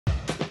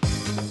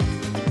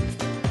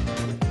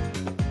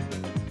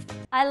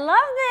I love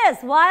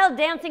this, wild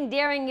dancing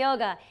daring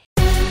yoga.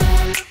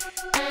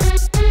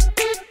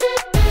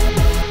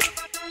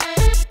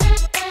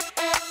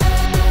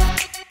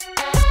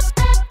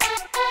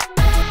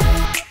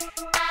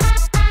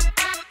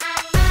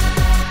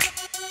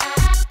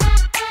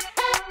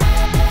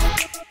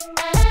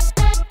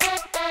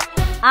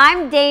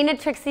 I'm Dana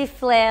Trixie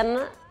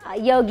Flynn,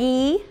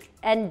 yogi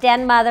and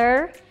den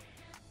mother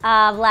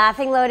of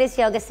Laughing Lotus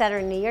Yoga Center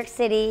in New York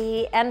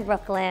City and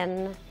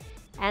Brooklyn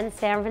and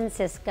San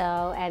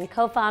Francisco, and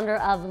co-founder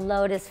of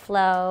Lotus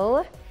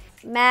Flow.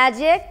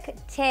 Magic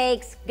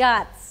takes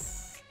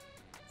guts.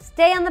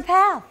 Stay on the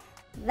path.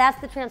 That's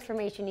the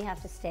transformation you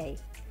have to stay.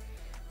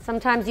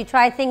 Sometimes you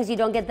try things, you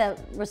don't get the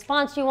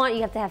response you want.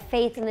 You have to have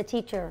faith in the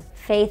teacher,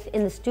 faith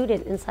in the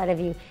student inside of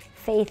you,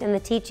 faith in the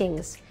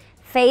teachings,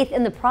 faith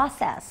in the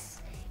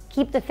process.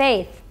 Keep the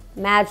faith.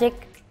 Magic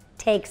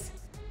takes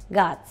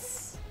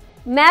guts.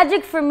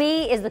 Magic for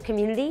me is the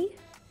community.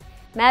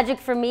 Magic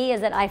for me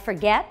is that I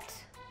forget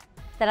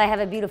that I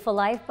have a beautiful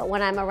life, but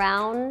when I'm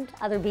around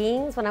other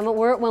beings, when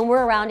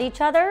we're around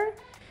each other,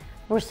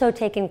 we're so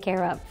taken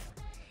care of.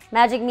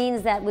 Magic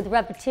means that with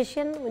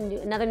repetition,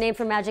 another name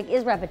for magic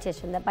is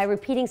repetition, that by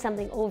repeating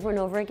something over and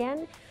over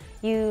again,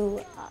 you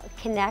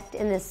connect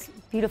in this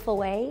beautiful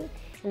way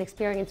and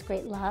experience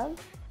great love.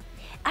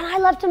 And I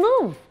love to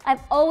move.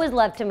 I've always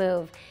loved to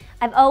move.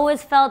 I've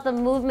always felt the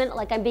movement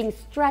like I'm being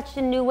stretched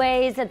in new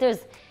ways, that there's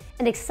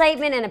an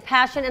excitement and a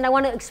passion, and I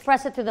want to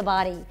express it through the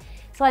body.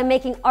 So I'm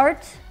making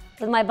art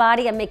with my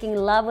body, I'm making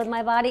love with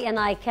my body, and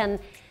I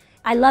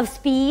love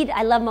speed,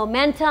 I love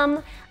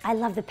momentum, I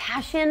love the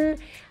passion,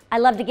 I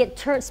love to get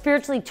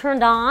spiritually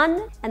turned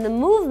on. And the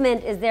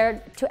movement is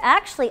there to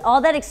actually,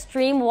 all that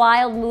extreme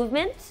wild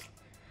movement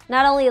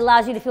not only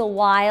allows you to feel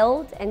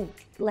wild and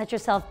let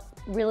yourself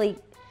really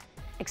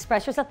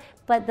express yourself,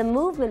 but the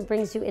movement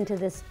brings you into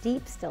this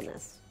deep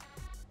stillness.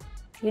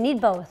 You need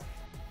both.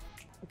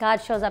 God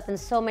shows up in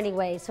so many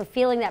ways. So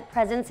feeling that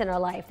presence in our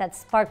life, that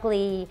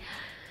sparkly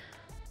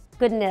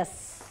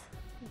goodness,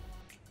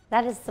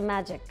 that is the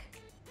magic.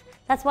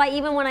 That's why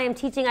even when I am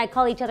teaching, I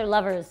call each other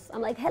lovers.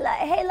 I'm like,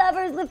 hey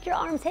lovers, lift your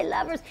arms, hey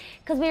lovers,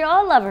 because we're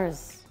all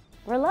lovers.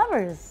 We're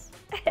lovers.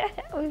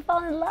 We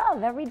fall in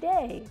love every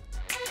day.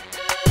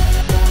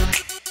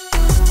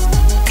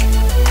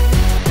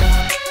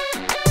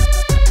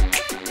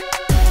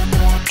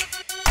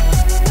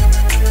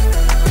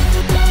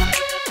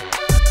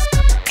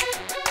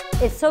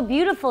 It's so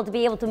beautiful to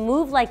be able to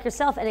move like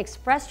yourself and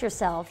express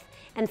yourself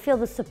and feel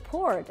the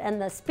support and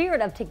the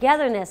spirit of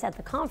togetherness at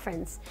the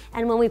conference.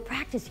 And when we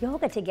practice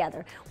yoga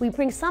together, we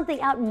bring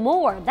something out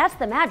more. That's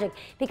the magic,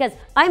 because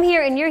I'm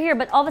here and you're here,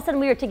 but all of a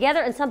sudden we are together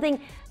and something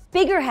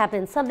bigger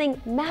happens,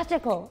 something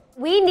magical.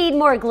 We need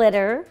more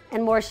glitter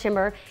and more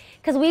shimmer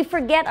because we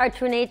forget our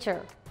true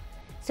nature.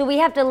 So we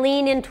have to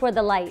lean in toward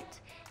the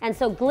light. And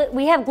so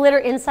we have glitter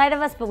inside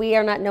of us, but we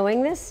are not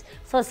knowing this.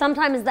 So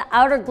sometimes the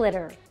outer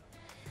glitter,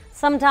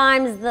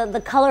 sometimes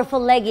the colorful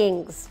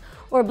leggings,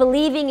 or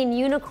believing in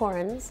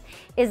unicorns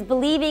is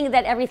believing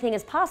that everything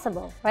is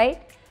possible,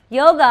 right?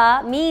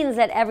 Yoga means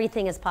that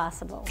everything is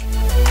possible.